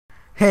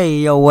Hey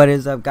yo, what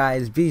is up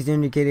guys? Beast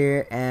Indicator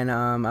here, and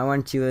I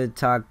want you to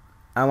talk.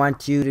 I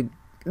want you to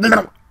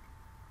Was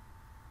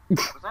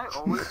I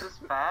always this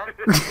fat?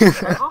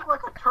 I look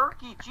like a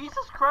turkey.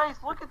 Jesus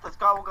Christ, look at this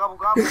gobble gobble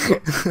gobble.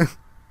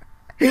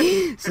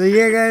 So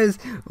yeah guys,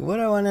 what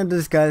I want to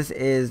discuss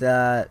is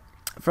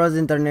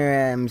Frozen Thunder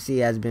MC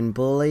has been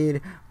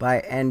bullied by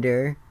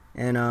Ender,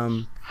 and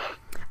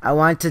I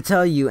want to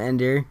tell you,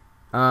 Ender,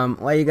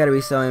 why you gotta be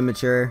so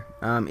immature,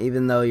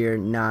 even though you're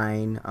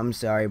 9. I'm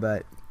sorry,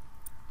 but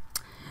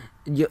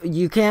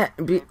you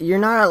can't be, you're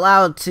not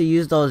allowed to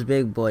use those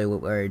big boy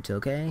words,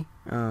 okay?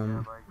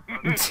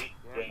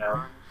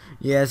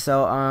 Yeah,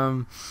 so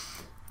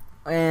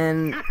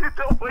and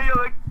The way you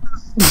like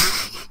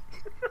this.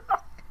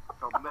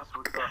 Don't mess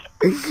with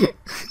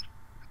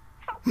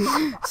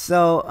us.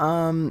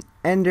 so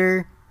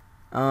Ender,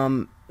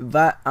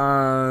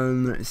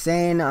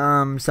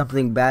 saying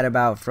something bad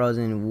about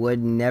Frozen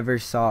would never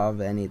solve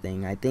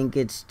anything. I think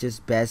it's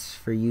just best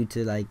for you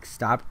to like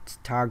stop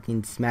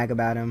talking smack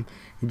about him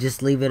and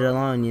just leave it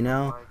alone, you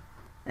know?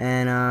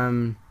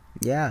 And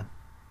yeah.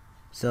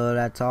 So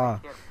that's all.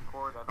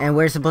 And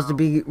we're supposed to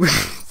be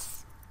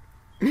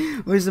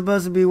we're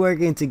supposed to be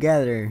working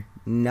together,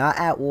 not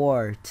at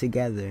war,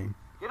 together.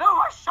 You know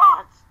my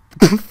shots.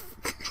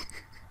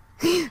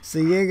 So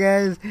yeah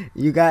guys,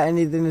 you got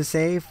anything to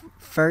say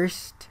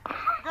first?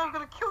 I'm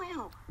gonna kill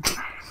you.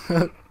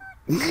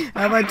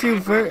 How about you,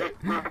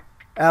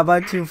 How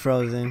about you,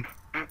 Frozen?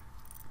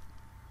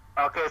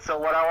 Okay, so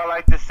what I would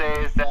like to say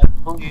is that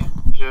please,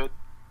 dude,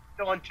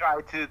 don't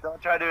try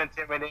to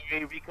intimidate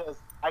me because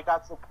I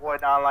got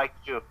support not like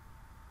you.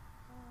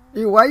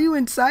 Hey, why are you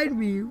inside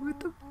me? What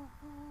the?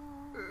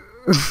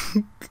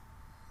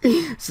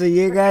 So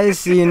yeah guys,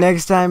 see you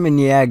next time, and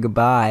yeah,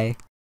 goodbye.